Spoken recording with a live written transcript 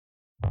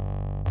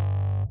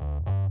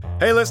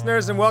Hey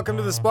listeners, and welcome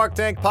to the Spark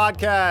Tank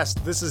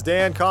Podcast. This is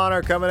Dan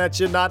Connor coming at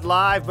you not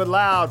live but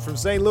loud from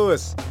St.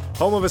 Louis,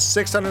 home of a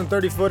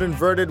 630-foot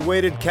inverted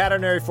weighted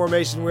catenary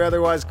formation we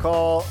otherwise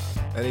call,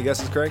 any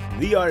guesses, Craig?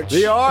 The Arch.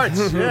 The Arch.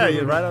 Yeah,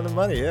 you're right on the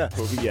money, yeah.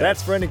 Yeah.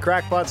 That's friend and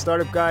crackpot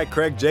startup guy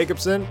Craig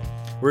Jacobson.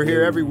 We're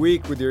here every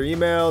week with your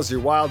emails,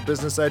 your wild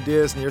business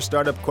ideas, and your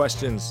startup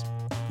questions.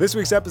 This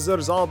week's episode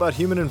is all about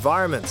human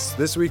environments.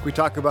 This week we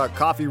talk about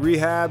coffee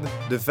rehab,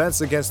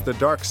 defense against the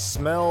dark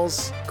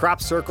smells,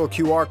 crop circle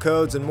QR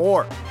codes, and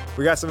more.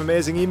 We got some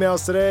amazing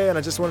emails today, and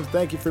I just want to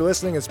thank you for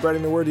listening and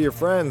spreading the word to your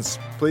friends.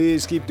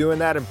 Please keep doing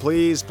that, and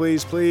please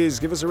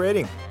give us a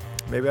rating.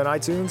 Maybe on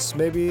iTunes,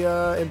 maybe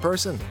in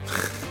person.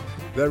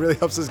 That really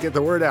helps us get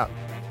the word out.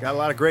 Got a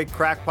lot of great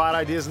crackpot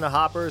ideas in the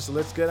hopper, so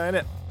let's get in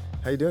it.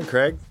 How you doing,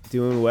 Craig?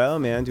 Doing well,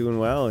 man. Doing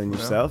well. And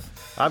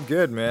yourself? I'm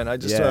good, man. I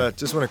just want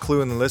to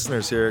clue in the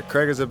listeners here.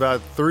 Craig has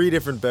about 3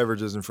 different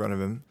beverages in front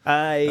of him.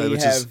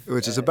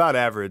 Which is about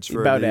average for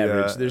about the,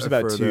 average. There's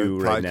about 2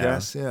 right now.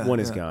 Yeah, One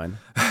is gone.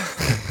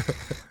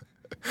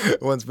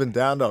 One's been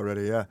downed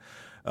already.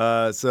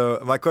 Yeah.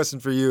 So my question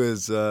for you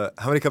is, how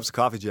many cups of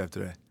coffee do you have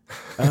today?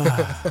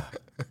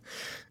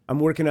 I'm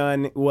working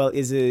on. Well,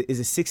 is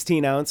a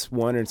 16 ounce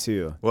 1 or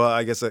 2? Well,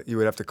 I guess you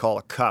would have to call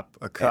a cup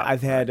a cup.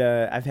 I've had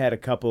a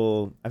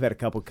couple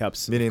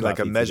cups. Meaning like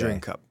a coffee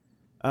measuring today. cup.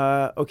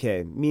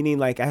 Okay. Meaning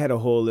like I had a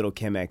whole little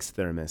Chemex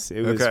thermos.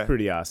 It was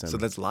pretty awesome. So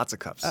that's lots of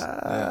cups.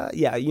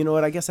 Yeah. You know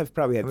what? I guess I've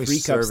probably had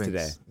 3 cups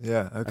today.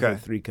 Yeah. Okay. I've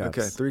had 3 cups.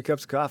 Okay. 3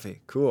 cups of coffee.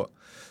 Cool.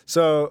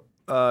 So,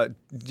 do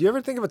you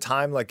ever think of a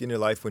time like in your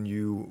life when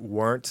you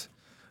weren't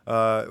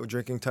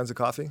drinking tons of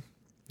coffee?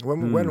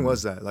 When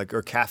was that? Like,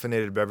 or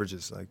caffeinated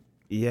beverages? Like.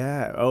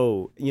 Yeah.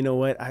 Oh, you know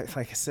what?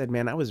 Like I said,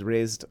 man, I was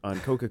raised on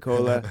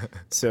Coca-Cola,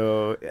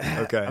 so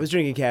I was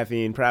drinking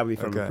caffeine probably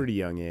from a pretty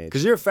young age.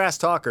 Because you're a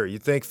fast talker. You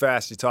think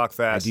fast. You talk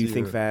fast. I do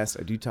think fast.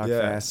 I do talk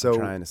fast. So, I'm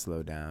trying to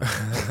slow down.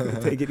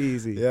 Take it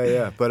easy.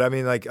 Yeah. But I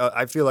mean, like,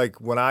 I feel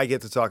like when I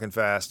get to talking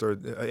fast or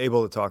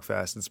able to talk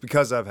fast, it's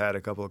because I've had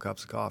a couple of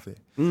cups of coffee.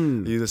 Are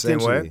you the same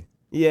way?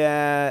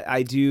 Yeah,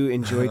 I do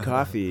enjoy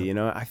coffee. You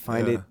know, I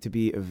find it to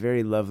be a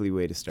very lovely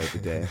way to start the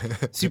day.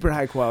 Super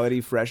high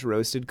quality, fresh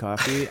roasted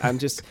coffee.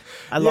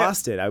 I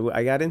lost it.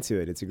 I got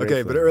into it. It's a great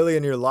flavor. But early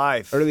in your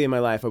life. Early in my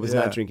life, I was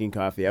not drinking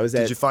coffee.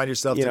 Did you find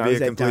yourself to be a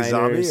complete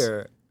zombie?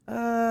 Or?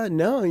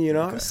 No,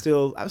 I was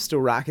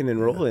still rocking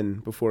and rolling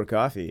before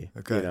coffee.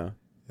 Okay. You know?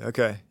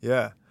 Okay,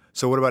 yeah.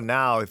 So what about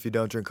now if you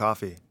don't drink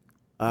coffee?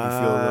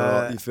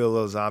 You feel a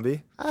little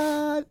zombie?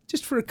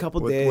 Just for a couple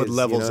days. What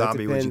level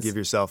zombie would you give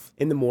yourself?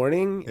 In the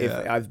morning, if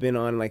I've been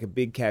on like a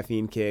big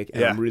caffeine kick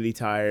and I'm really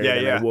tired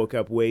and I woke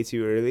up way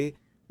too early,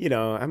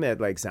 I'm at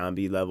like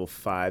zombie level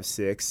 5,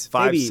 6.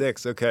 5,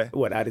 6, okay.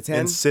 What, out of 10?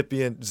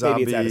 Incipient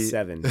zombie. Maybe it's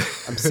out of 7.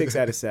 I'm 6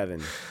 out of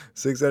 7.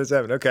 6 out of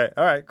 7, okay.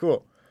 All right,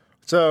 cool.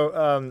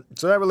 So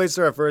that relates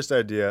to our first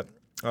idea.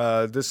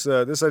 This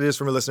idea is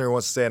from a listener who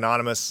wants to stay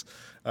anonymous.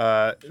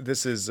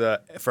 This is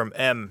from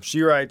M.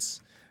 She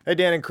writes, "Hey,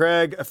 Dan and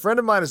Craig, a friend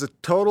of mine is a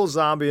total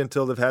zombie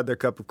until they've had their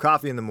cup of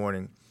coffee in the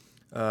morning.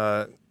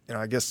 I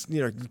guess,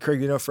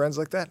 Craig, you know friends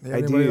like that? I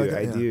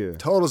do.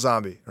 Total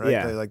zombie, right?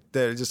 Yeah.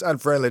 They're just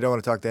unfriendly, don't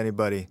want to talk to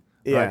anybody.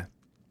 Yeah. Right?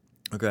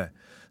 Okay.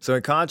 So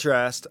in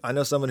contrast, I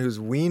know someone who's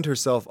weaned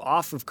herself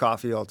off of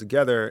coffee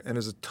altogether and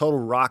is a total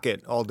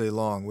rocket all day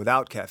long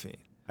without caffeine.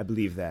 I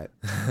believe that.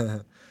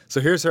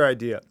 So here's her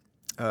idea.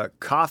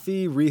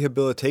 Coffee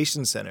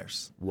rehabilitation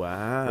centers.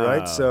 Wow.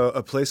 Right? So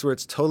a place where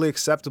it's totally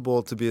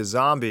acceptable to be a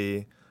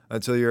zombie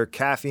until your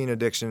caffeine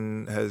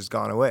addiction has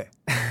gone away.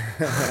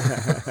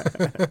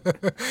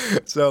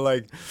 So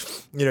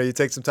you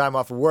take some time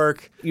off of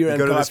work, you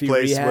go to this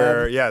place rehab.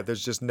 where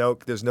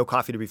there's no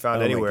coffee to be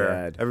found anywhere. My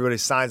God. Everybody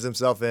signs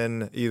themselves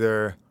in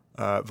either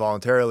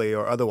voluntarily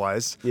or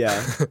otherwise.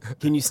 Yeah.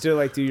 Can you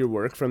still do your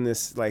work from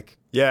this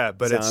Yeah,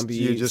 but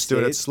you're just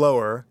doing it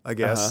slower, I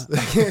guess.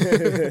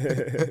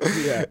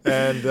 Yeah.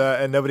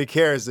 And nobody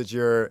cares that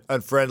you're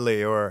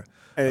unfriendly or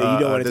you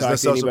don't want to there's talk no to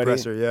social anybody.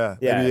 pressure. Yeah.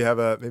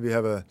 Maybe you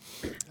have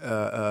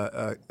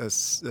a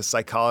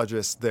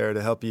psychologist there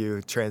to help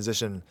you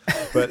transition.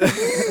 But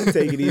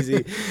take it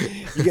easy.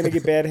 You're gonna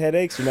get bad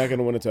headaches. You're not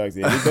gonna want to talk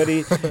to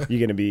anybody.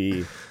 You're gonna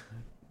be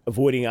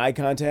avoiding eye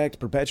contact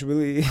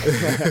perpetually.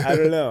 I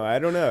don't know.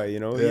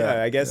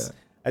 I guess.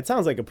 It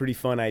sounds like a pretty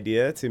fun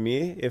idea to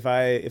me. If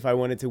I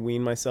wanted to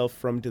wean myself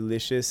from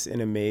delicious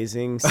and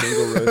amazing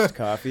single roast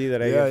coffee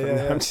that I get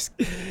from them.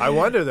 I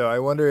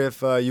wonder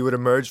if you would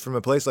emerge from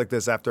a place like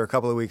this after a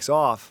couple of weeks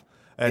off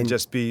and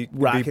just be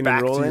back to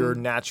your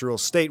natural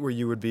state where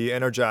you would be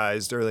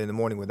energized early in the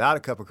morning without a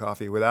cup of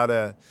coffee, without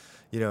a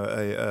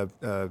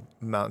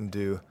Mountain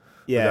Dew.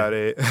 Yeah, without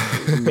a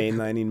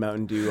mainlining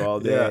Mountain Dew all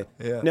day.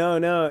 Yeah.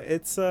 No,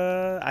 it's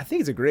I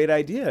think it's a great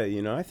idea.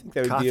 I think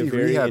that would coffee be a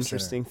very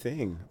interesting center.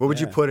 thing. What would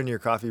you put in your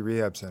coffee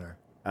rehab center?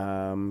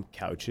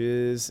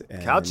 Couches.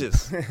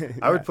 Couches.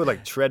 I would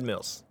put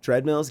treadmills.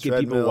 Get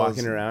people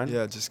walking around.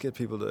 Yeah, just get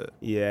people to.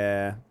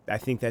 Yeah, I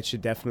think that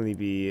should definitely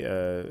be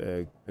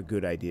a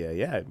good idea.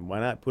 Yeah,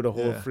 why not put a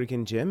whole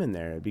freaking gym in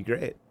there? It'd be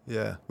great.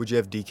 Yeah. Would you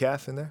have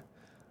decaf in there?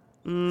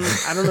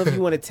 I don't know if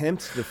you want to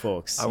tempt the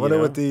folks. I wonder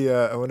what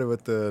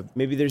the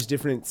maybe there's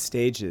different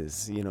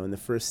stages. In the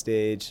first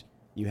stage,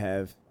 you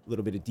have a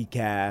little bit of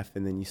decaf,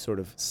 and then you sort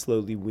of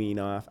slowly wean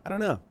off. I don't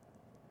know.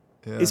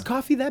 Yeah. Is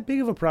coffee that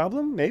big of a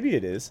problem? Maybe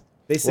it is.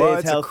 They say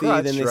it's healthy,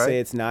 crutch, then they right? say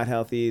it's not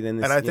healthy.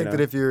 Then and I think that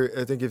if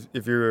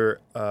you're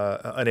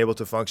unable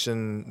to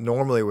function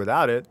normally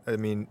without it, I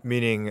mean,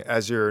 meaning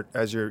as you're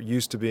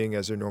used to being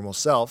as your normal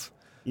self,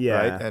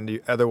 right? And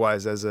you,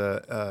 otherwise as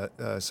a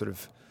sort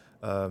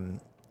of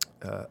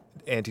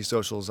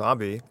antisocial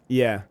zombie,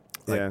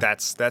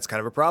 that's kind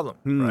of a problem,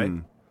 right?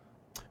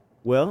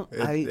 Well,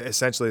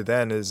 essentially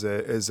then is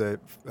a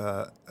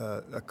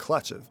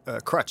crutch,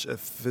 a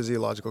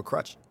physiological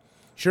crutch.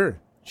 Sure.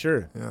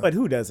 Yeah. But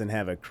who doesn't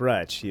have a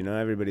crutch?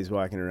 Everybody's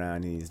walking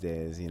around these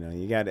days.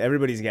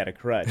 Everybody's got a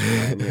crutch,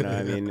 man.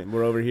 I mean,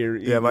 we're over here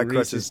eating my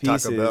crutch is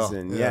Taco Bell.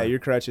 And your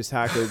crutch is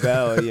Taco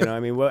Bell. I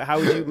mean, how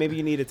would you? Maybe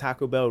you need a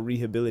Taco Bell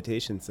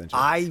rehabilitation center.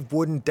 I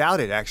wouldn't doubt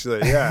it,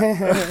 actually. Yeah.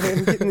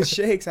 I'm getting the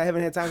shakes. I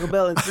haven't had Taco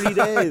Bell in 3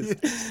 days.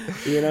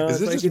 Is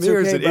this just me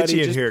or is it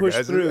itchy in here,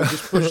 guys?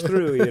 Just push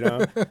through.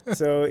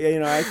 So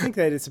I think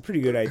that it's a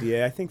pretty good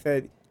idea. I think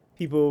that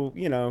people,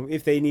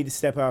 if they need to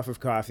step off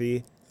of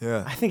coffee.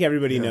 Yeah. I think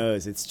everybody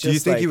knows. It's just Do you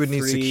think you would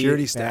need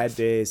security staff? Bad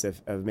days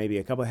of maybe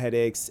a couple of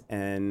headaches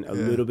and a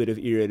little bit of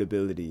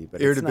irritability.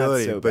 But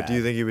irritability. It's not so but bad. Do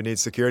you think you would need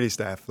security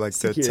staff, like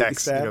security the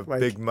techs, staff,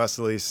 big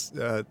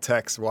muscly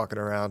techs walking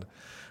around?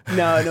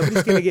 No,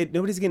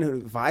 nobody's gonna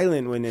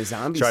violent when a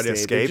zombie try to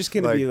escape. They're just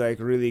gonna be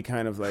really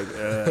kind of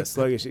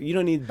sluggish. You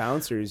don't need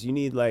bouncers. You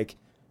need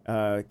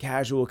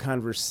casual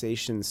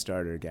conversation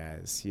starter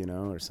guys,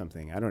 or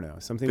something. I don't know,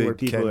 something big where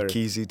people Ken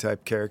Kesey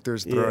type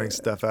characters throwing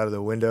stuff out of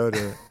the window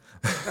to.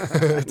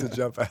 To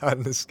jump out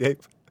and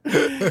escape.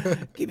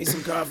 Give me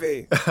some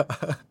coffee.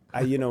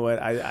 You know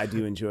what? I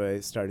do enjoy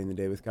starting the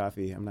day with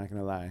coffee. I'm not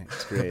going to lie.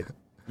 It's great.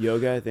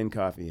 Yoga, then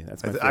coffee.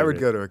 That's my favorite. I would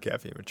go to a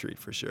caffeine retreat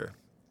for sure.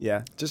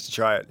 Yeah? Just to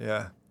try it,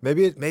 yeah.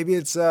 Maybe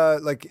it's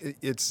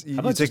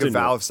you take a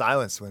vow of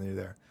silence when you're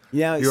there.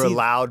 Yeah, you're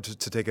allowed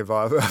to take a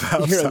vow of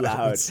silence. You're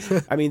allowed.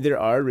 I mean, there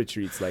are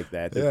retreats like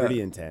that. They're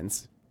pretty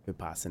intense.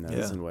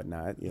 Vipassanas and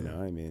whatnot.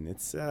 I mean,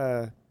 it's...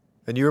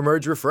 And you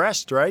emerge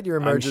refreshed, right? You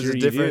emerge as a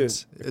different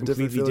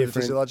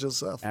physiological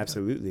self.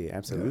 Absolutely.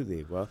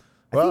 Well,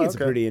 I think it's a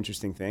pretty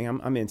interesting thing.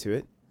 I'm into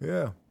it.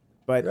 Yeah.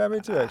 But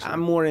me too, actually. I'm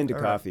more into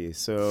coffee,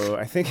 so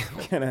I think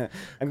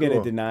I'm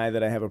gonna deny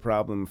that I have a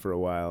problem for a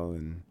while.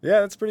 And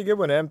yeah, that's a pretty good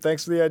one, Em.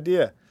 Thanks for the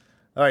idea.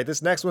 All right,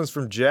 this next one's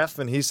from Jeff,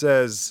 and he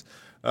says,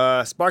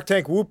 "Spark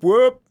Tank, whoop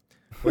whoop."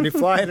 When you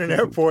fly in an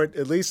airport,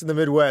 at least in the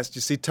Midwest,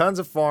 you see tons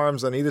of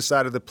farms on either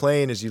side of the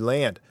plane as you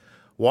land.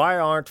 Why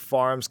aren't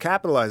farms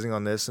capitalizing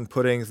on this and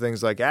putting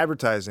things like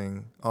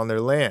advertising on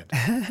their land?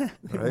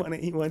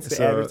 Right? He wants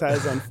to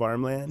advertise on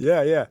farmland.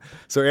 Yeah.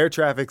 So air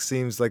traffic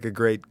seems like a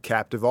great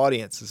captive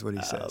audience, is what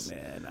he says. Oh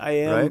man,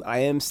 I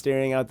am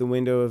staring out the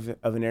window of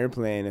an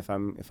airplane if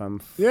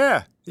I'm.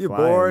 Yeah, you're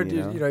flying, bored.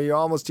 You're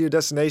almost to your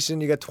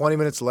destination. You got 20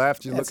 minutes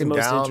left. You're looking down.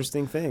 That's the most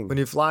interesting thing. When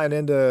you're flying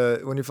in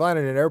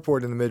an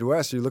airport in the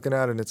Midwest, you're looking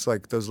out and it's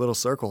like those little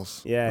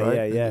circles.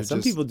 Yeah.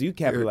 Some people do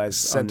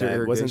capitalize on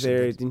that. Wasn't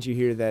there? Didn't you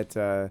hear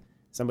that?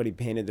 Somebody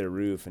painted their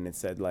roof and it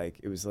said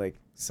it was like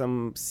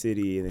some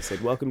city and they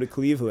said welcome to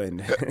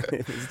Cleveland.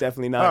 It's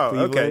definitely not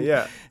Cleveland. Okay,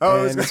 yeah.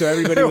 So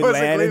everybody would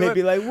land and they'd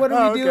be like, what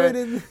are we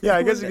doing?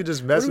 I guess you could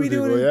just mess with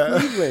people. What are we doing in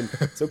Cleveland?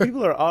 So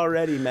people are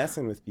already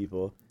messing with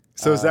people.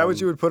 So is that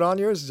what you would put on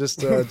yours?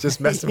 Just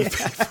messing with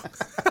people?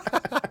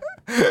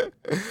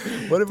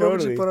 What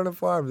would you put on a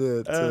farm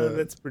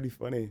that's pretty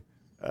funny.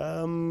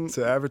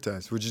 To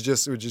advertise? Would you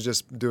just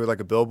do it like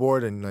a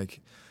billboard and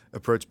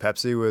approach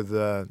Pepsi with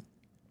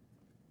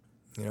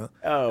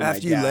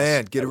after you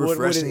land, get a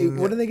refreshing.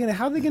 How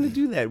are they gonna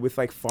do that with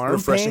farm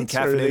refreshing paints?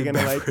 Or are they gonna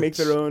beverage. Make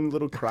their own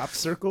little crop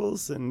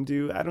circles and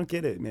do? I don't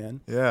get it, man.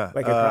 Yeah,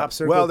 like a crop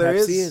circle. Well,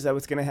 Pepsi is that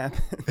what's gonna happen?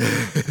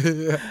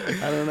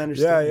 I don't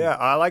understand. Yeah.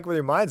 I like where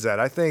your mind's at.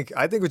 I think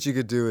what you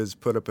could do is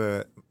put up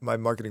my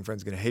marketing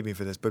friend's gonna hate me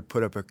for this, but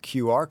put up a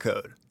QR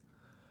code.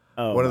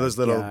 Oh, one of those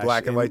little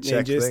black and white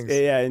check things.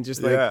 Yeah, and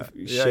just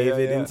shave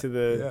it into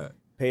the. Yeah.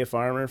 Pay a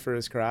farmer for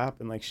his crop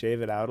and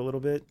shave it out a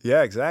little bit.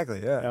 Yeah,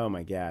 exactly. Yeah. Oh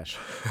my gosh.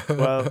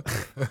 Well,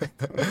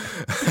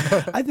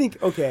 I think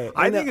it's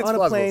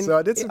plausible. Plane, so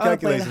I did some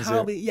calculations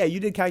here.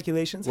 You did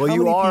calculations. Well,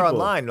 you are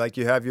online.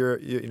 You have your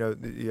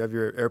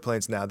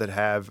airplanes now that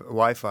have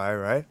Wi-Fi,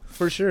 right?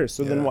 For sure.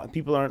 So then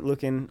people aren't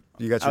looking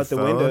you got your out the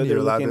phone, window.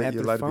 They're looking you're at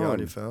their allowed phone. to be on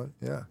your phone.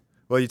 Yeah.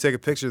 Well, you take a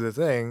picture of the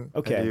thing,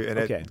 and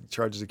it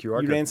charges a QR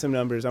code. You ran some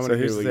numbers. I want to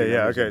hear what your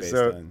numbers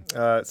are based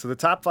on. So the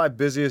top 5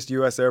 busiest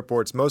U.S.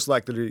 airports most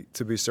likely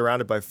to be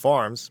surrounded by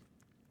farms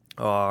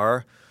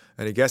are,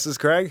 any guesses,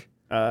 Craig?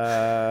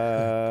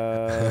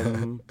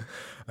 I'll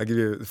give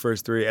you the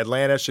first 3.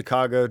 Atlanta,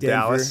 Chicago,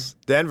 Dallas.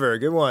 Denver,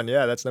 good one.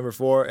 Yeah, that's number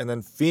 4. And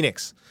then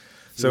Phoenix.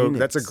 So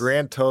that's a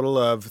grand total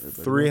of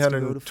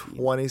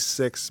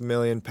 326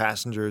 million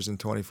passengers in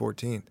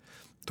 2014.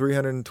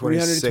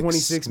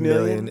 326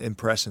 million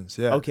impressions.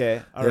 Yeah.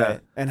 Okay. All right.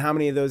 And how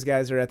many of those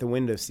guys are at the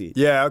window seat?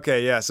 Yeah.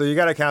 Okay. Yeah. So you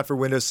got to account for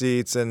window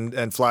seats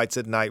and flights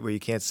at night where you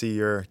can't see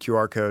your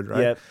QR code,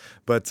 right? Yep.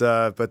 But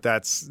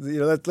that's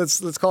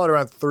let's call it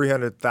around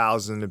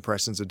 300,000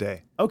 impressions a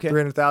day. Okay.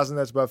 300,000.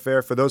 That's about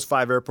fair for those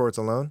 5 airports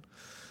alone,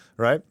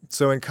 right?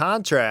 So in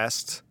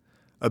contrast,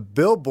 a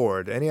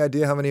billboard. Any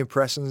idea how many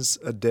impressions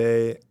a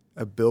day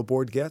a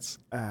billboard gets?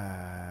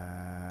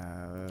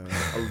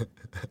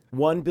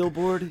 One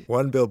billboard?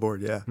 One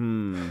billboard, yeah.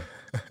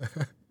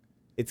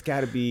 It's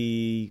got to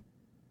be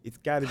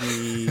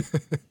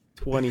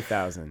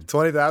 20,000.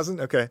 20,000?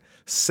 Okay.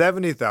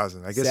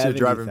 70,000. I guess 70, you're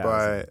driving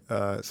by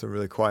some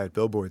really quiet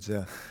billboards,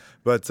 yeah.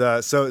 But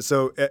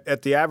so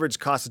at the average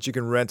cost that you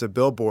can rent a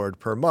billboard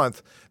per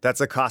month,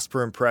 that's a cost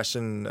per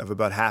impression of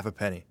about half a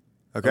penny.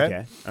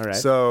 Okay. All right.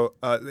 So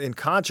in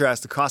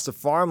contrast, the cost of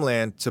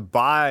farmland to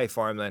buy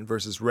farmland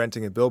versus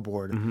renting a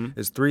billboard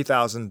is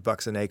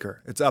 $3,000 an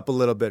acre. It's up a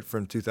little bit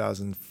from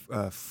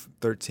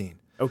 2013.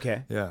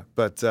 Okay. Yeah,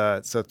 but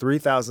so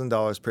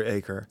 $3,000 per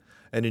acre,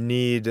 and you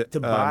need to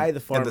buy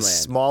the farmland. And the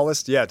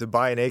smallest, to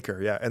buy an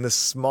acre, and the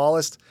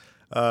smallest.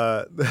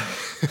 Oh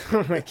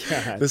my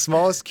God. The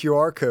smallest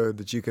QR code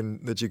that you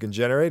can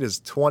generate is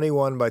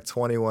 21 by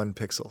 21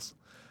 pixels.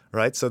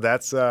 Right, so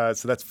that's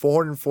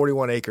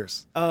 441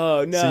 acres.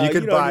 Oh no! So you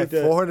could buy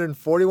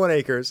 441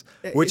 acres,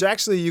 which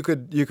actually you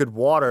could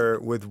water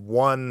with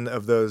one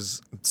of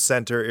those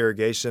center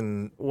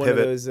irrigation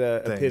pivot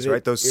things,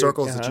 right? Those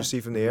circles that you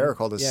see from the air are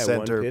called a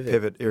center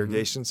pivot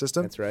irrigation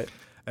system. That's right.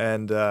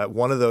 And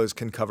one of those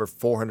can cover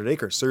 400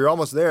 acres. So you're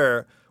almost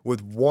there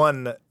with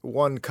one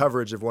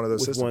coverage of one of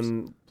those systems.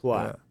 With one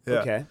plot. Yeah.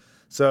 Okay.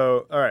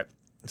 So all right.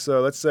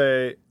 So let's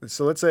say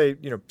so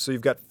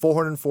you've got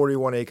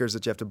 441 acres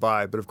that you have to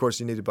buy, but of course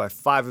you need to buy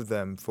 5 of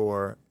them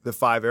for the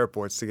 5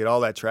 airports to get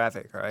all that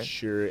traffic, right?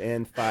 Sure,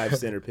 and 5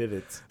 center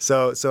pivots.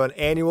 So an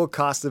annual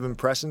cost of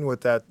impression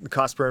with that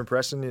cost per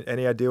impression,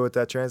 any idea what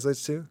that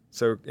translates to?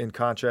 So in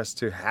contrast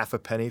to half a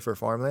penny for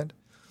farmland?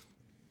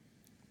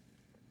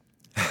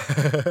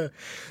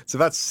 It's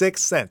about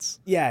 6 cents.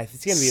 Yeah,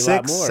 it's going to be a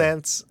lot more. 6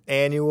 cents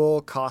annual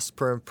cost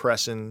per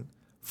impression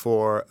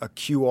for a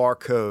QR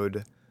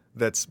code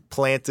that's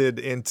planted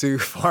into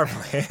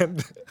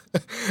farmland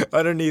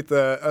underneath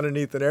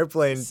an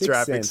airplane 6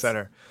 traffic cents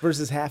center.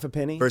 Versus half a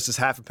penny? Versus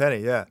half a penny,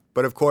 yeah.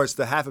 But of course,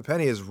 the half a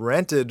penny is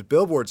rented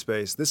billboard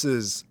space. This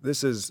is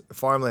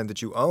farmland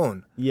that you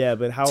own. Yeah,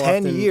 but how 10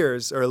 often? 10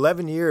 years or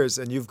 11 years,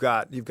 and you've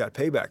got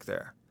payback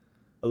there.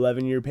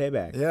 11-year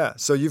payback. Yeah.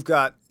 So you've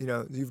got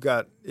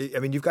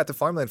the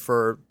farmland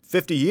for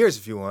 50 years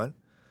if you want.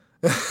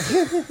 I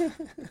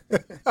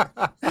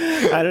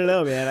don't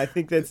know, man. I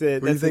think that's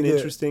an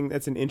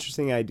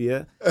interesting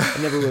idea.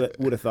 I never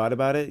would have thought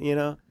about it,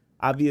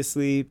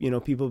 Obviously,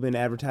 people have been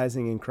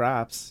advertising in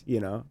crops,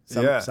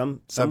 Some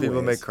people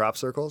ways. make crop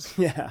circles.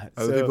 Yeah.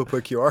 Other people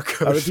put QR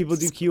codes. Other people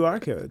do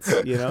QR codes,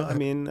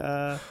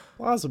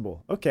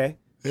 plausible. Okay.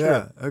 Sure.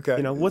 Yeah,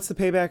 okay. What's the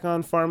payback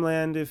on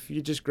farmland if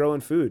you're just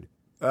growing food?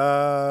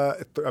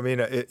 It's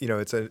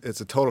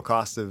a total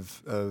cost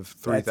of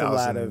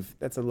 $3,000.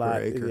 That's a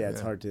lot. Acre, yeah,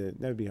 that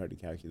would be hard to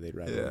calculate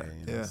right away.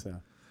 Yeah. So,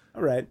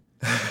 all right.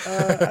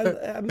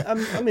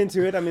 I'm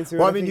into it.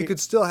 Well, I mean, you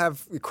could still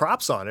have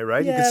crops on it,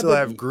 right? Yeah, you could still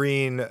have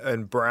green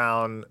and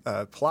brown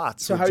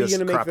plots. So how are you going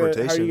to make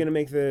the? How are you going to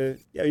make the?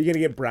 Are you going to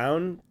get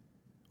brown?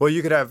 Well,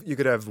 you could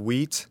have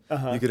wheat.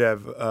 Uh-huh. You could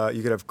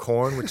have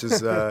corn, which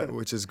is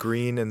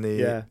green in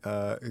the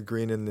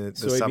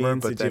summer,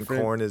 but then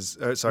corn is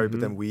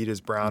but then wheat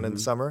is brown in the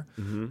summer,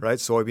 right?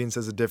 Soybeans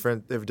has a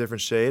different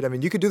shade. I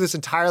mean, you could do this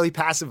entirely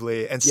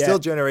passively and still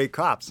generate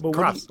crops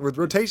with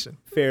rotation.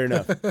 Fair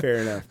enough.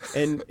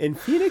 And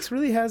Phoenix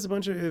really has a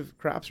bunch of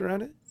crops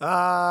around it.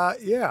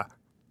 Yeah.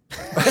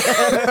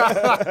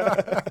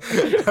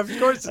 Of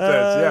course it does.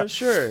 Yeah.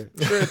 Sure it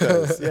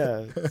does.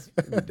 Yeah, it's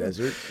the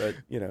desert, but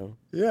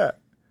Yeah.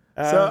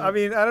 So I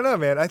mean, I don't know,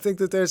 man. I think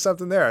that there's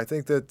something there. I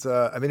think that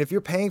if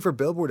you're paying for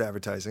billboard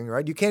advertising,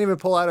 right? You can't even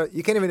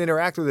you can't even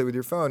interact with it with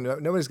your phone.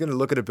 Nobody's going to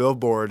look at a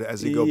billboard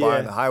as you go by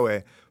on the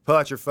highway. Pull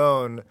out your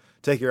phone,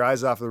 take your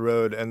eyes off the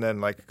road, and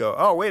then go,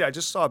 oh wait, I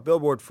just saw a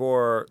billboard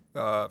for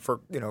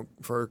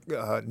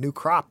new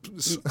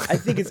crops. I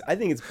think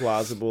it's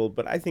plausible,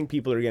 but I think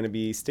people are going to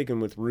be sticking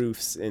with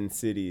roofs in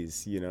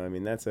cities.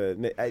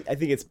 I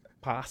think it's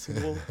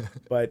possible,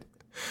 but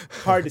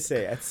hard to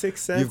say. At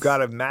 6 cents, you've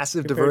got a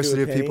massive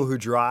diversity of people who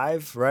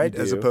drive, right?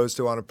 You As do. opposed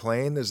to on a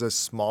plane, there's a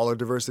smaller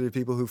diversity of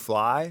people who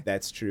fly.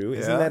 That's true.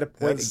 Isn't that a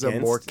point That's against a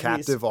more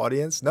captive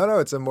audience? No,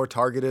 it's a more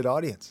targeted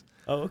audience.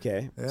 Oh,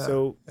 okay. Yeah.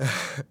 So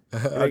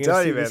I'm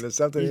telling you, man, there's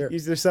something here.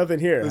 Is there something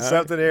here? There's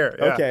something here.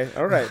 Yeah. Okay,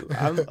 all right.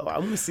 I'm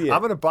going to see it. I'm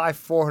going to buy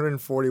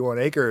 441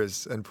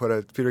 acres and put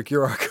a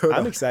QR code.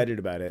 I'm excited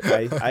about it.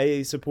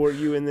 I support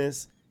you in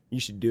this.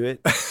 You should do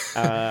it.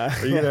 Are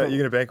you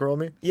gonna bankroll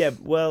me? Yeah.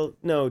 Well,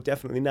 no,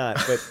 definitely not.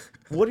 But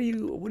what are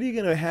you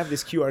gonna have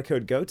this QR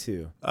code go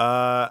to?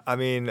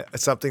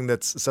 Something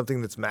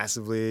that's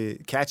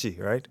massively catchy,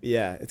 right?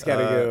 Yeah, it's got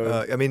to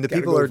go. The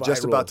people are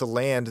just about to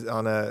land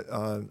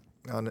on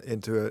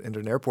into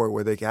an airport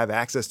where they have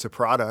access to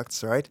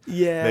products, right?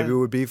 Yeah. Maybe it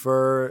would be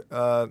for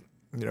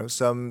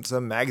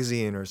some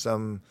magazine or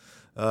some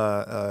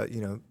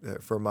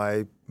for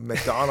my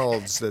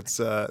McDonald's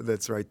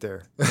that's right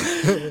there.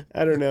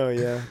 I don't know.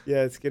 Yeah.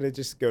 It's gonna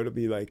just go to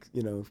be like,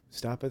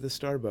 stop at the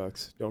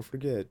Starbucks. Don't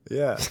forget.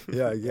 Yeah.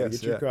 I guess.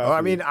 Get your coffee. Oh,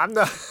 I mean, I'm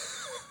not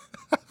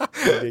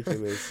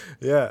ridiculous.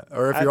 Yeah.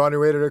 Or if you're on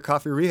your way to the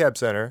coffee rehab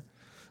center.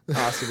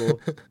 Possible.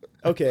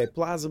 Okay,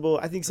 plausible.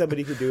 I think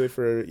somebody could do it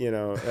for,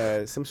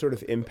 some sort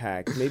of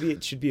impact. Maybe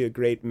it should be a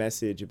great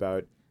message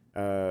about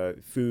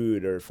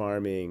food or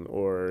farming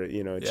or,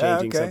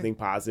 changing something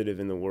positive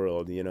in the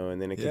world,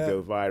 and then it could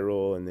go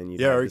viral and then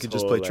or you could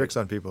just play tricks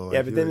on people.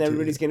 Yeah, but then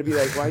everybody's going to be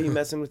like, why are you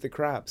messing with the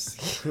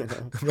crops?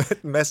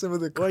 Messing with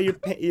the crops?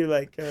 Well, you're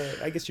like,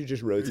 I guess you're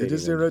just rotating. You're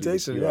just in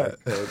rotation, yeah.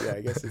 Yeah, I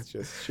guess it's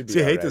just, should be So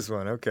you hate right. this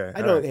one, okay.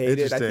 I don't hate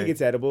it. I think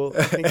it's edible.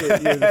 I think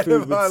the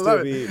food would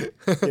still be,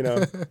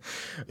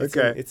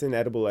 it's an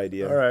edible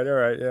idea. All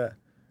right, yeah.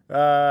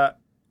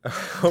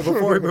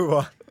 Before we move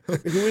on.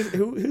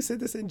 Who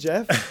said this in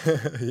Jeff?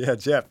 Yeah,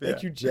 Jeff.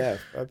 Thank you, Jeff.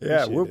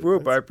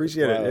 Whoop. I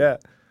appreciate it. Yeah.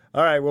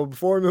 All right. Well,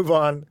 before we move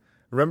on,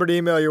 remember to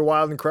email your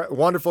wild and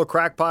wonderful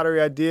crack pottery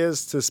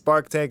ideas to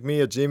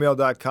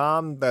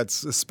sparktankme@gmail.com.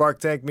 That's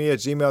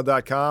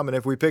sparktankme@gmail.com. And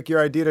if we pick your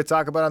idea to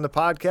talk about on the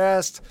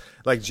podcast,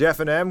 like Jeff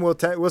and M,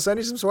 we'll send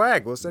you some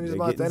swag. We'll send you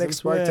some authentic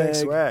Spark Tank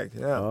swag.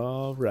 Yeah.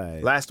 All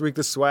right. Last week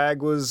the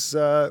swag was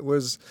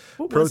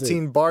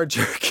protein bar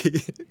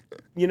jerky.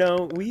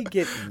 We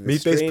get the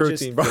meat-based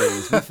protein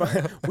things.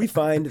 We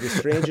find the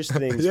strangest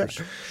things for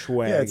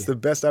swag. Yeah, it's the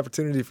best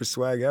opportunity for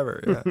swag ever.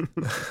 Yeah.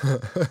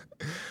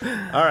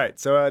 All right,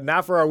 so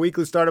now for our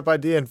weekly startup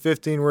idea in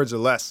 15 words or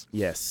less.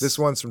 Yes. This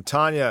one's from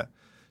Tanya.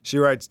 She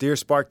writes, Dear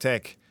Spark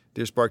Tank.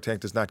 Dear Spark Tank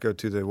does not go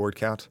to the word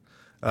count.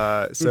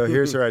 So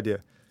here's her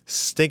idea.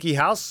 Stinky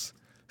house,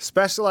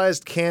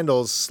 specialized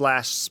candles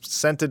 /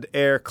 scented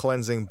air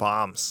cleansing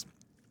bombs.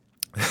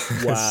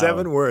 Wow.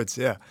 7 words,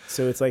 yeah.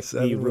 So it's like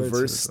 7 the words.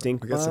 reverse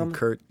stink We got some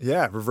bomb?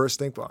 reverse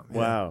stink bomb. Yeah.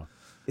 Wow.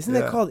 Isn't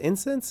that called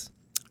incense?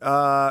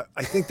 I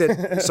think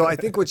that. So I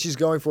think what she's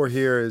going for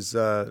here is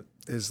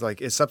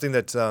something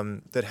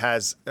that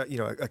has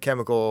a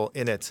chemical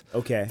in it.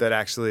 Okay. That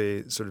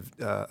actually sort of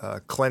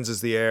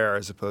cleanses the air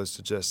as opposed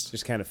to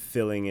just kind of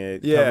filling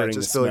it, Yeah, covering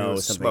just the filling it smell with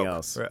with something smoke.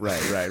 else.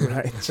 Right.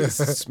 Right. Just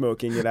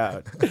smoking it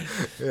out.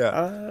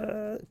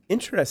 Yeah.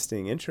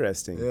 Interesting.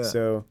 Yeah.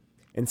 So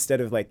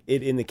instead of like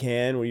it in the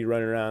can where you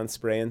run around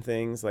spraying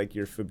things like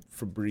your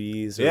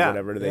Febreze or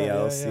whatever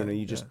else,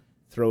 you just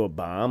throw a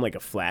bomb, like a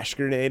flash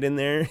grenade in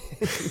there.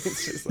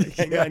 It's just like,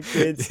 hang on,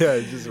 kids. Yeah,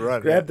 just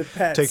run. Grab the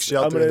pets. Take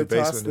shelter I'm in the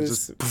gonna toss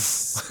basement.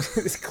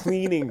 this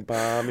cleaning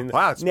bomb.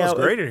 Wow, it smells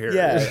great in here.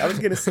 Yeah, I was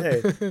going to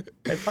say,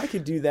 if I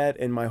could do that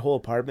and my whole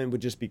apartment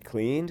would just be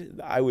cleaned,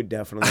 I would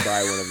definitely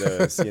buy one of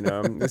those.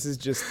 This is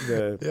just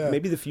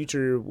maybe the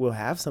future will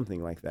have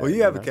something like that. Well,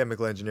 you have a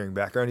chemical engineering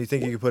background. You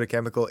think you could put a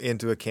chemical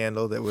into a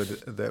candle that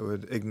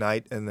would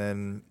ignite and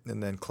then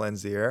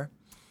cleanse the air?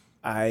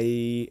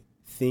 I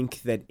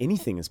think that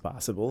anything is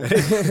possible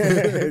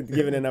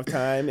given enough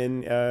time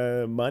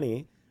and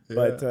money,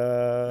 but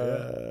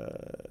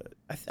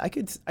I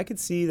could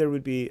see there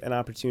would be an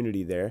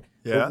opportunity there.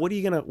 Yeah. But what are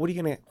you gonna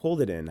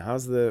hold it in?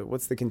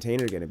 What's the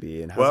container gonna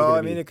be? And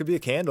it could be a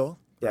candle,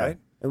 right?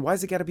 And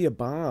why's it got to be a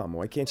bomb?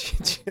 Why can't you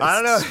just I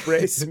don't know.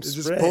 spray some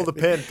just spray? pull the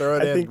pin, throw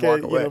it I in, think,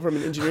 walk away. from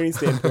an engineering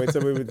standpoint,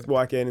 somebody would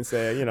walk in and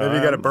say, maybe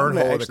you got a burn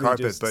hole in the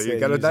carpet, but you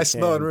got a nice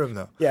smelling room,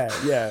 though.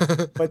 Yeah.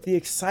 But the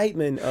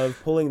excitement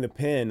of pulling the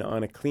pin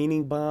on a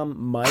cleaning bomb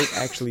might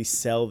actually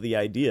sell the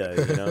idea.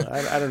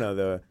 I don't know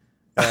though.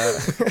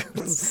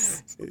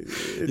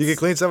 You could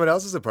clean someone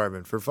else's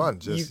apartment for fun.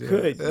 You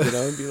could,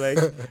 and be like,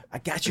 "I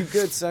got you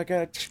good,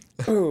 sucker!"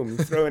 Boom,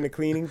 throw in a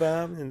cleaning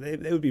bomb, and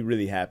they would be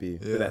really happy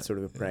for that sort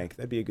of a prank.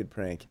 That'd be a good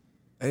prank.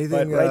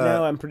 Anything? But right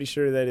now, I'm pretty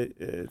sure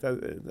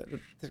that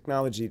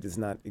technology does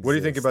not exist. What do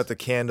you think about the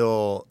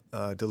candle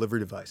delivery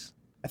device?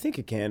 I think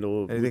a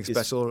candle. Anything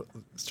special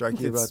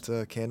strike you about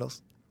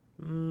candles?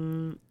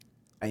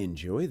 I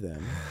enjoy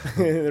them.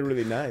 They're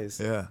really nice.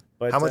 Yeah.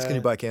 But how much can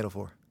you buy a candle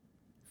for?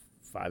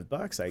 $5,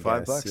 I guess.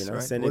 $5,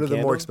 right? Send what are the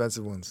candle. more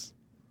expensive ones?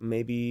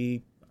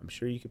 Maybe, I'm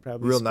sure you could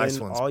probably real spend nice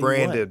ones, all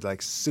branded,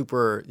 like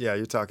super. Yeah,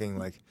 you're talking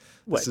like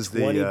what? This is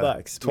 $20,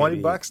 $20,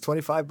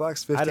 $25,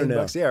 $15. I don't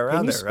know. Yeah, around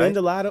can you there, spend right?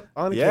 a lot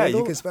on a candle? Yeah,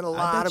 you can spend a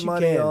lot of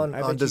money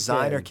on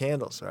designer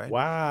candles, right?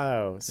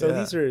 Wow. So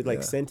these are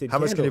like scented. How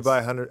candles. much can you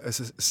buy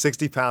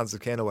 60 pounds of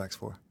candle wax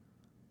for?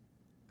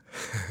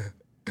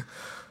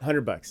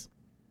 $100.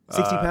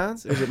 60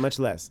 pounds? Or is it much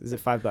less? Is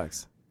it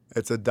 $5?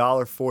 It's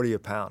 $1.40 a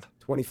pound.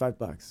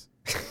 $25.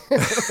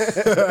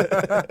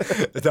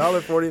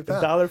 $1.40 a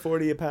pound.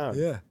 $1.40 a pound.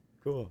 Yeah.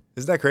 Cool.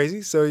 Isn't that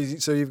crazy? So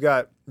you've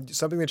got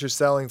something that you're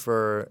selling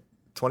for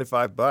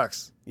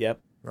 $25. Yep.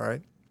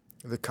 Right?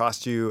 That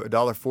cost you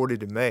 $1.40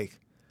 to make.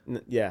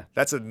 Yeah.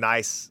 That's a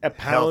nice, a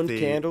pound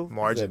healthy candle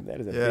margin. That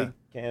is a big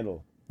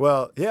candle.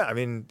 Well, yeah. I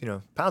mean,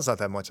 pound's not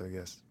that much, I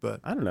guess. But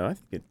I don't know. I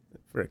think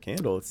for a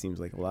candle, it seems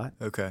like a lot.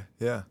 Okay.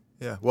 Yeah.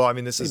 Yeah. Well, I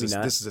mean, this is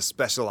Maybe a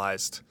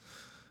specialized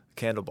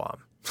Candle bomb.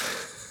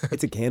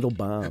 It's a candle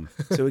bomb.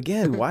 So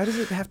again, why does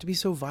it have to be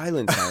so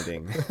violent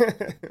sounding?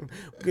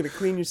 We're gonna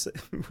clean your.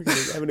 We're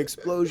gonna have an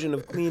explosion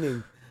of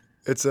cleaning.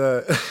 It's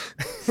a.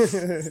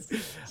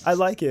 I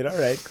like it. All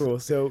right, cool.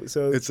 So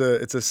it's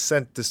a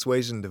scent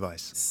dissuasion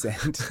device.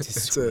 Scent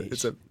dissuasion.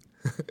 It's a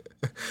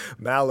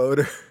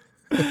malodor.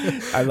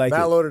 I like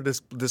malodor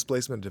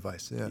displacement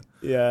device. Yeah.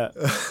 Yeah.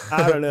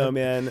 I don't know,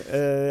 man.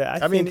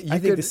 I think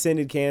the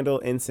scented candle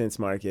incense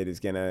market is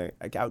gonna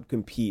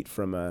outcompete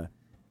from a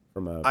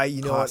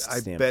cost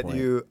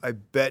standpoint. I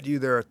bet you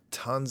there are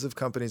tons of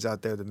companies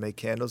out there that make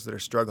candles that are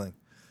struggling.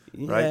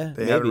 Yeah, right?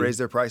 They haven't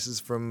raised their prices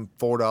from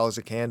 $4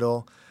 a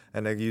candle,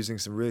 and they're using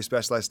some really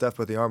specialized stuff,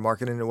 but they aren't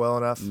marketing it well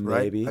enough,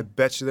 right? I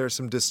bet you there are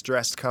some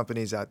distressed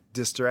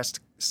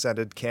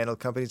scented candle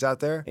companies out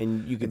there,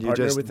 and you can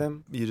partner with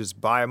them. You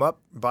just buy them up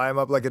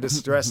like a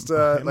distressed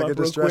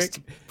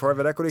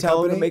private equity Tell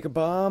company. them to make a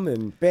bomb,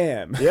 and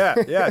bam.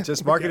 Yeah,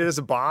 just market it as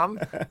a bomb,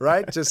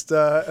 right? Just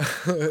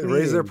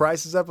raise their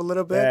prices up a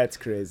little bit. That's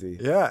crazy.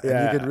 Yeah,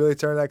 and you could really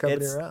turn that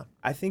company around.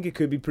 I think it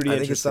could be pretty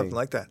interesting. I think it's something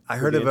like that. I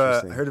heard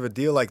of a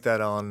deal like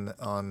that on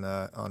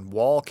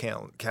wall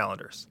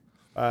calendars.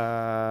 You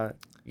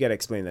gotta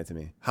explain that to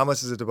me. How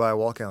much is it to buy a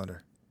wall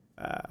calendar?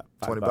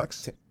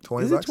 $20.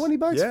 $20. Is it $20 for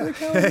the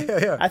calendar?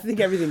 Yeah. I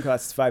think everything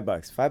costs $5.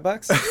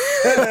 $5?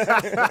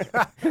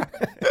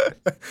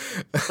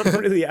 I'm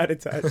really out of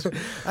touch.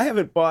 I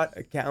haven't bought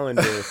a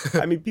calendar.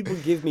 I mean, people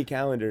give me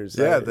calendars.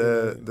 Yeah,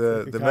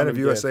 the Men of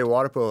USA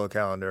water polo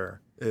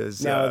calendar is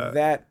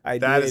that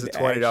is a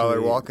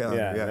 $20 wall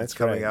calendar. Yeah, that's it's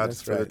coming out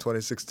that's for the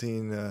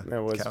 2016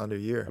 calendar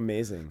year.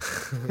 Amazing.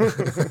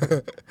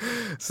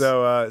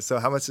 So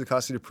how much does it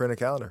cost you to print a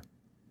calendar?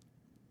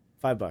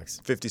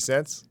 $5. 50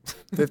 cents?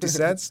 50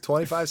 cents?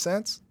 25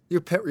 cents?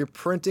 You're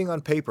printing on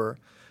paper.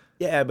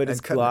 Yeah, but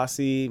it's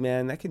glossy,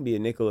 man. That can be a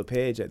nickel a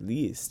page at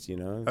least, you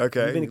know.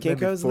 Okay. You've been to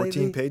Kinko's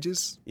 14 lately?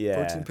 pages?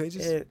 Yeah. 14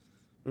 pages?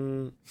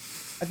 I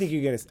think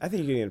you're gonna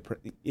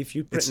print, if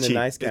you print in a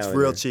nice calendar. It's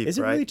real cheap, Is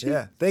it right? really cheap?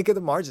 Yeah. Think of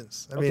the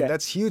margins. I mean,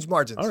 that's huge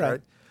margins, all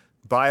right?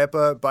 Buy up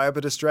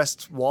a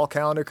distressed wall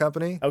calendar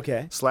company.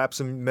 Okay. Slap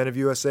some Men of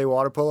USA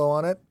water polo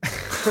on it.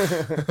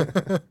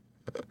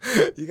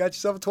 You got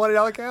yourself a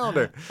 $20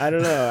 calendar. I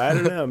don't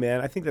know,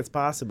 man. I think that's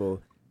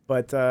possible.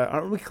 But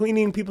aren't we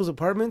cleaning people's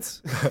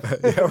apartments?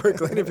 Yeah, we're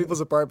cleaning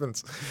people's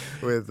apartments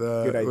with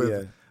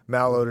malodor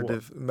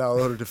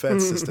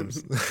defense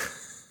systems.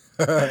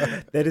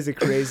 That is a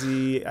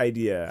crazy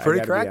idea.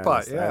 Pretty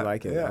crackpot. Yeah, I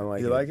like it. Yeah. I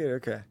like you it. like it?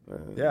 Okay.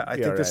 Yeah, I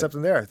think there's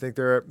something there. I think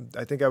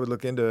I would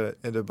look into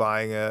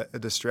buying a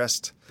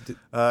distressed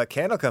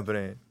candle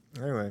company.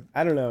 Anyway,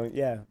 I don't know.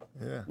 Yeah.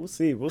 We'll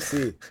see.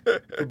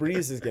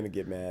 Febreze is gonna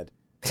get mad.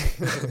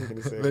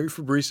 Maybe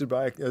Febreze should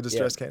buy a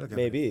distressed candle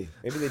company. Maybe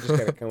they just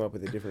gotta come up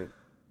with a different.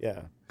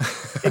 Yeah.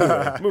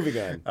 Anyway, moving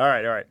on. All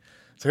right.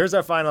 So here's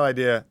our final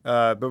idea.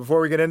 But before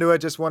we get into it,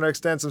 just want to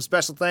extend some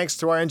special thanks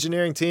to our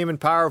engineering team in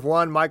Power of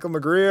One, Michael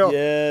McGreal.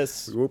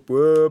 Yes. Whoop,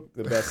 whoop.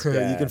 The best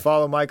guy. You can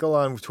follow Michael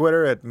on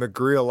Twitter at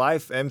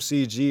McGrealLife,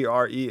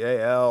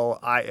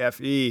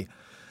 McGrealLife.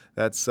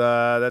 That's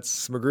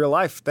McGreal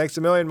Life. Thanks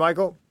a million,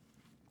 Michael.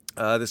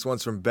 This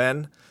one's from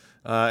Ben.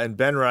 And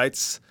Ben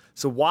writes,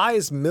 so why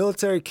is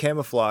military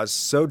camouflage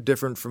so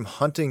different from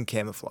hunting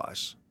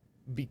camouflage?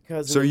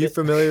 Because. So are you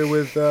familiar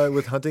with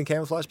hunting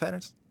camouflage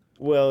patterns?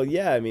 Well,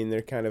 yeah. I mean,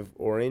 they're kind of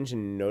orange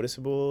and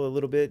noticeable a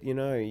little bit. You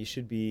know, you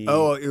should be.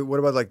 Oh, what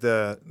about like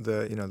the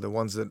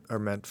ones that are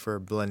meant for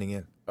blending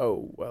in?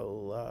 Oh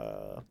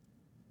well,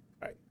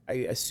 I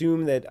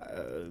assume that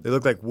they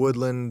look like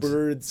woodland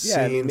birds.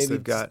 Yeah, I mean, maybe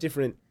they've got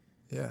different.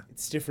 Yeah,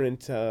 it's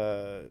different.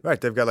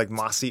 Right, they've got like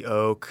mossy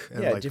oak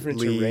and like different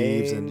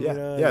leaves terrain,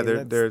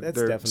 and they're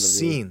definitely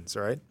scenes,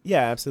 right?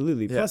 Yeah,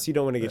 absolutely. Yeah. Plus, you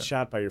don't want to get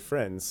shot by your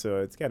friends,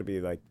 so it's got to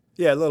be like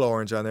a little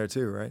orange on there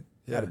too, right?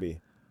 Yeah, got to be.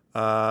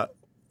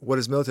 What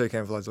does military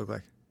camouflage look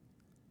like?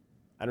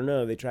 I don't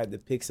know. They tried the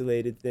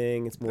pixelated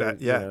thing. It's more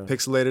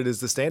pixelated is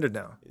the standard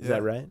now. Is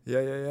that right?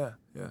 Yeah.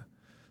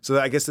 So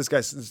I guess this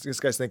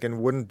guy's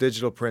thinking, wouldn't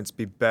digital prints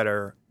be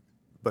better,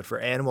 but for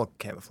animal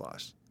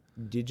camouflage?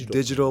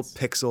 Digital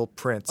pixel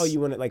prints. Oh, you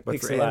want it like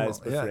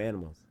pixelized, but for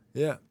animals.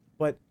 Yeah.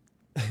 But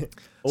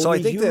so I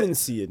think humans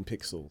see it in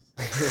pixels.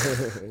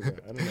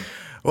 I don't know.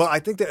 Well, I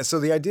think that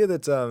the idea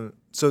that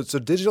so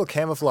digital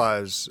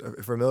camouflage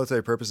for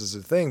military purposes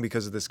is a thing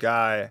because of this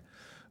guy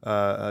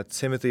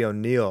Timothy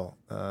O'Neill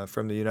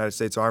from the United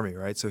States Army,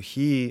 right? So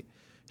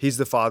he's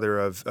the father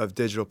of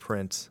digital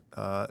print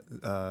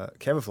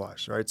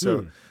camouflage, right?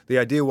 So the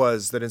idea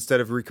was that instead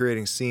of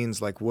recreating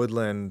scenes like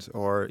woodland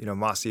or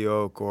mossy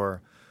oak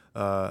or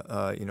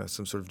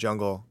some sort of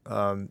jungle,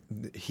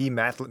 he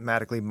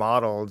mathematically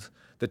modeled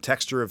the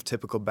texture of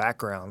typical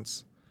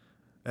backgrounds,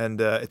 and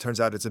it turns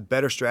out it's a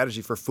better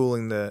strategy for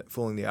fooling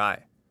the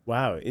eye.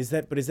 Wow, is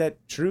that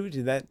true?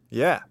 Did that?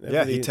 Yeah.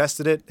 He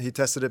tested it. He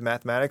tested it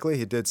mathematically.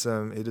 He did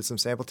some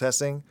sample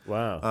testing.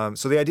 Wow.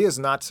 So the idea is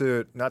not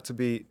to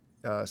be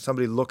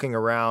somebody looking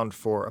around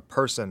for a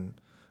person,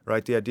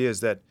 right? The idea is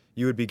that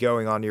you would be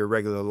going on your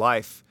regular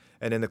life,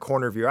 and in the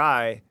corner of your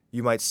eye,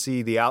 you might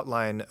see the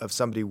outline of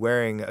somebody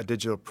wearing a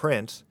digital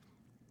print,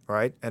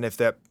 right? And if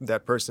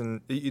that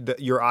person,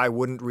 your eye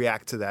wouldn't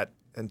react to that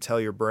and tell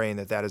your brain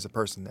that is a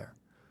person there.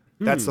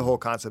 That's the whole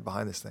concept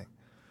behind this thing,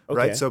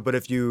 right? So, but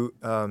if you,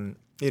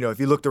 if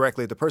you look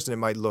directly at the person, it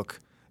might look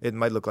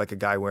like a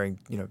guy wearing,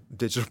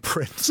 digital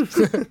print.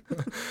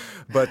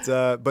 but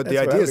the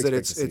idea is that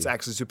it's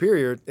actually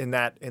superior in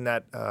that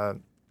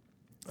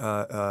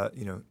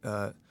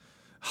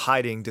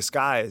hiding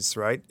disguise,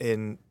 right?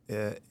 In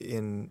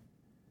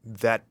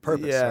that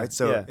purpose, right?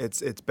 So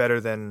it's better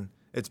than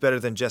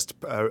just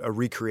a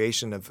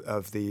recreation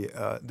of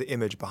the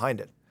image behind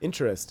it.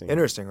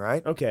 Interesting,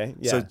 right? Okay,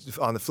 yeah.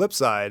 So on the flip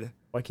side,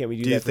 why can't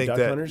we do that for duck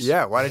hunters?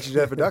 Yeah, why don't you do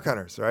that for duck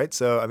hunters, right?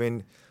 So I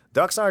mean,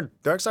 ducks aren't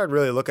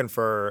really looking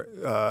for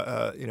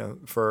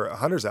for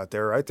hunters out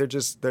there, right?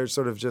 They're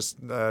sort of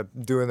just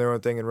doing their own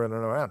thing and running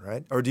around,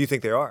 right? Or do you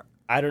think they are?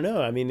 I don't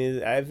know. I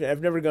mean,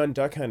 I've never gone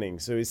duck hunting,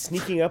 so is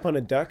sneaking up on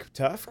a duck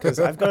tough? Because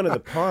I've gone to the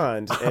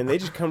pond and they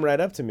just come right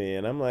up to me,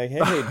 and I'm like,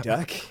 "Hey,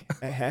 duck,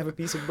 I have a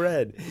piece of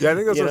bread." Yeah, I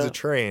think those ones are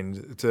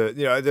trained to,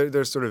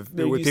 they're sort of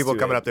with people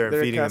coming up there and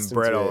feeding them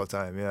bread all the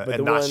time,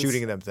 and not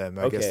shooting them.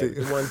 I guess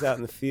the ones out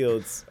in the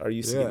fields are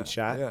used to getting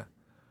shot. Yeah.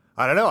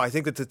 I don't know. I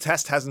think that the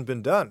test hasn't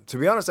been done. To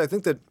be honest, I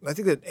think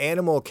that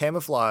animal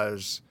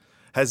camouflage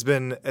has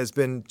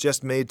been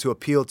just made to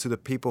appeal to the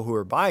people who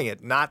are buying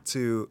it, not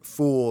to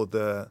fool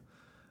the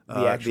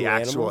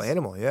actual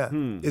animal. Yeah.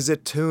 Is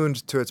it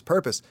tuned to its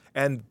purpose?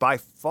 And by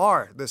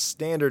far, the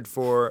standard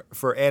for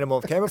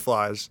animal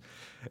camouflage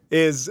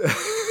is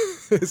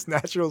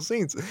natural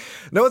scenes.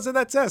 No one's in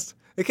that test.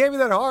 It can't be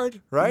that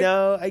hard, right?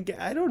 No,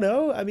 I don't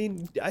know. I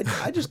mean,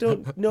 I just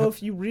don't know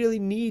if you really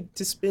need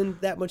to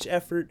spend that much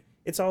effort.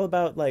 It's all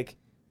about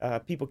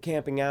people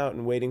camping out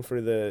and waiting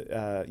for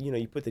the,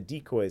 you put the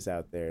decoys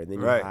out there and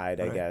then you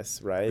hide, I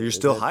guess, right? You're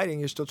still hiding.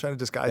 You're still trying to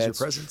disguise your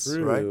presence,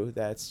 right?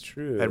 That's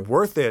true. And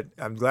worth it.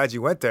 I'm glad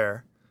you went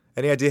there.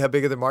 Any idea how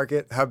big the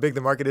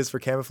market is for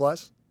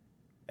camouflage?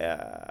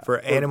 For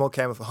animal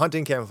camouflage,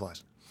 hunting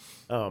camouflage.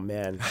 Oh,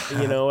 man.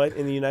 You know what?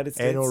 In the United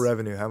States. Annual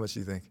revenue, how much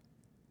do you think?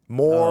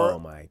 More? Oh,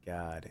 my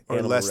God. Or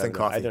Animal less revenue. than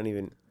coffee? I don't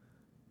even...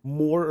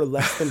 More or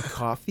less than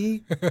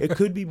coffee? It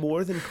could be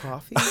more than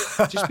coffee.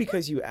 Just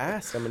because you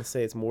asked, I'm going to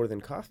say it's more than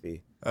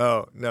coffee.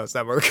 Oh, no, it's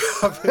not more than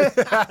coffee.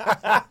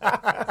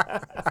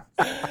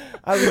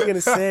 I was going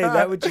to say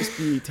that would just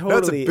be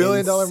totally That's $1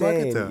 billion insane.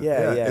 market, though.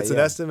 Yeah. It's an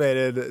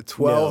estimated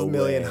 12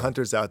 million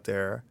hunters out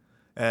there,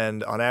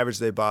 and on average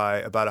they buy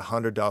about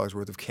 $100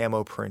 worth of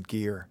camo print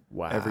gear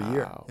every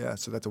year. Yeah,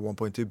 so that's a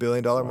 $1.2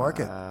 billion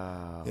market.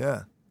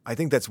 Yeah. I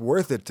think that's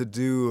worth it to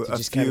do to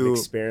just kind of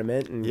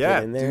experiment and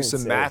get in there. Do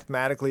some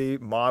mathematically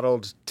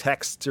modeled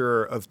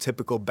texture of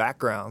typical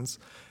backgrounds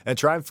and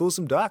try and fool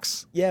some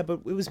ducks. Yeah, but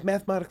it was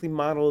mathematically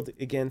modeled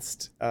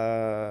against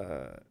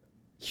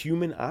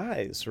human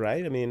eyes,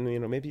 right? I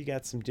mean, maybe you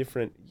got some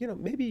different,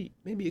 maybe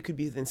it could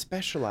be then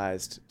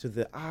specialized to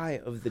the eye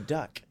of the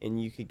duck,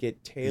 and you could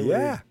get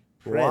tailored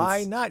prints.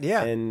 Why not?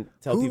 Yeah. And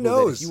tell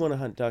people that if you want to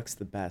hunt ducks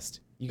the best,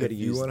 you got to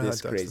use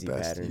this crazy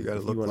pattern. You got to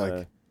look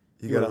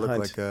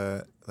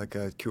like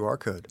a QR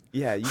code.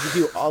 Yeah, you can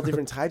do all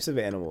different types of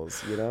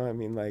animals. I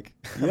mean,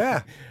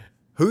 yeah.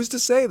 Who's to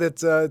say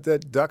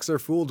that ducks are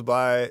fooled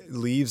by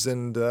leaves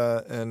and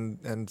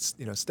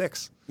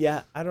sticks?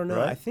 Yeah, I don't know.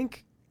 Right? I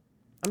think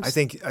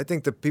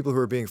the people who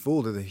are being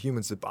fooled are the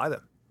humans that buy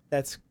them.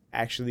 That's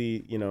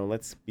actually,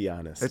 let's be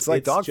honest. It's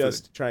like dog food. It's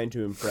just trying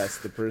to impress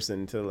the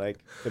person to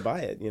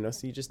buy it.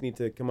 So you just need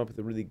to come up with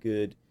a really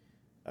good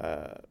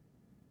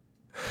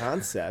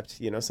concept,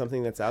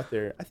 something that's out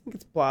there. I think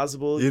it's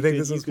plausible. You think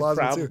this is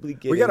plausible too?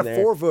 We got a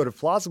 4 vote of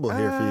plausible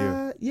here for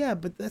you. Yeah,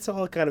 but that's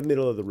all kind of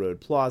middle of the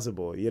road.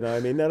 Plausible. I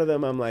mean, none of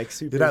them I'm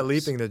super. You're not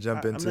leaping to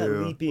jump into. I'm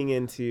not leaping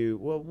into.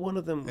 Well, one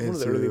of the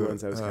early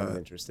ones I was kind of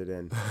interested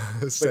in, but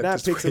not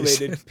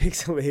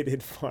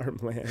pixelated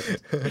farmland.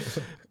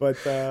 But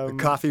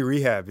coffee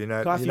rehab. You're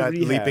not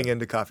leaping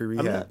into coffee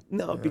rehab.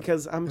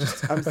 Because I'm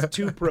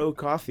too pro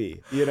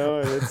coffee.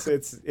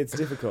 It's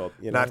difficult.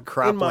 Not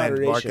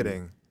cropland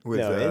marketing.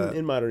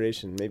 In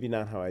moderation. Maybe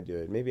not how I do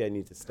it. Maybe I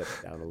need to step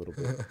it down a little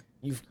bit.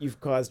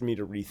 You've caused me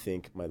to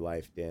rethink my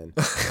life, Dan.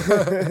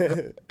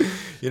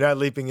 You're not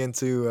leaping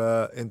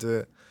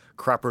into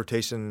crop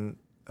rotation,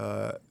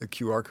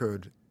 QR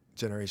code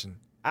generation.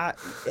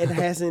 It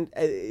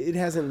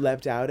hasn't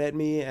leapt out at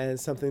me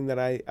as something that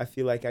I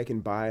feel like I can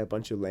buy a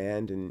bunch of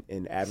land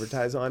and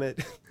advertise on it.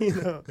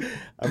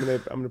 I'm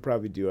gonna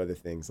probably do other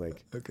things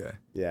okay.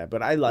 Yeah,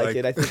 but I like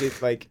it. I think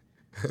it's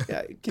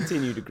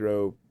continue to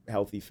grow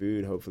healthy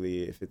food.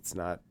 Hopefully, if it's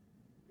not,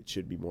 it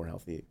should be more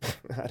healthy.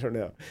 I don't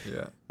know.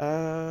 Yeah.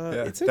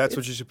 That's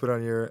what you should put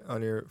on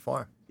your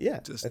farm. Yeah,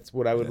 that's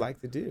what I would like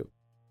to do.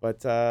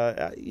 But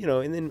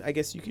and then I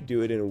guess you could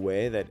do it in a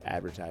way that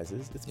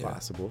advertises. It's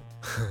possible.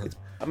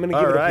 I'm gonna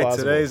give it a plausible. All right,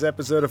 today's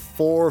episode of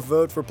 4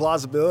 vote for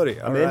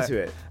plausibility. I'm into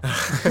it.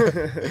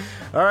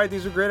 All right,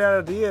 these are great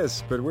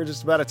ideas, but we're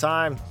just about out of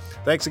time.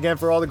 Thanks again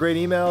for all the great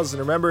emails, and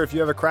remember, if you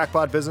have a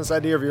crackpot business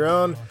idea of your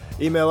own,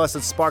 email us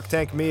at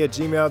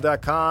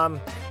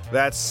sparktankme@gmail.com.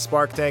 That's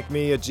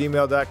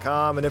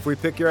sparktankme@gmail.com. And if we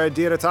pick your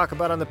idea to talk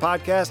about on the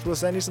podcast, we'll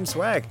send you some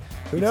swag.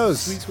 Who knows?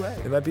 Sweet swag.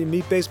 It might be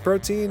meat-based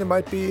protein. It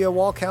might be a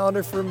wall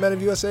calendar for Men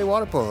of USA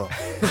water polo.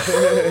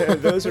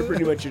 Those are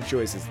pretty much your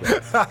choices, though.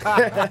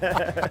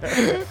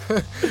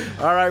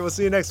 All right, we'll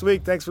see you next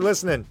week. Thanks for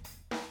listening.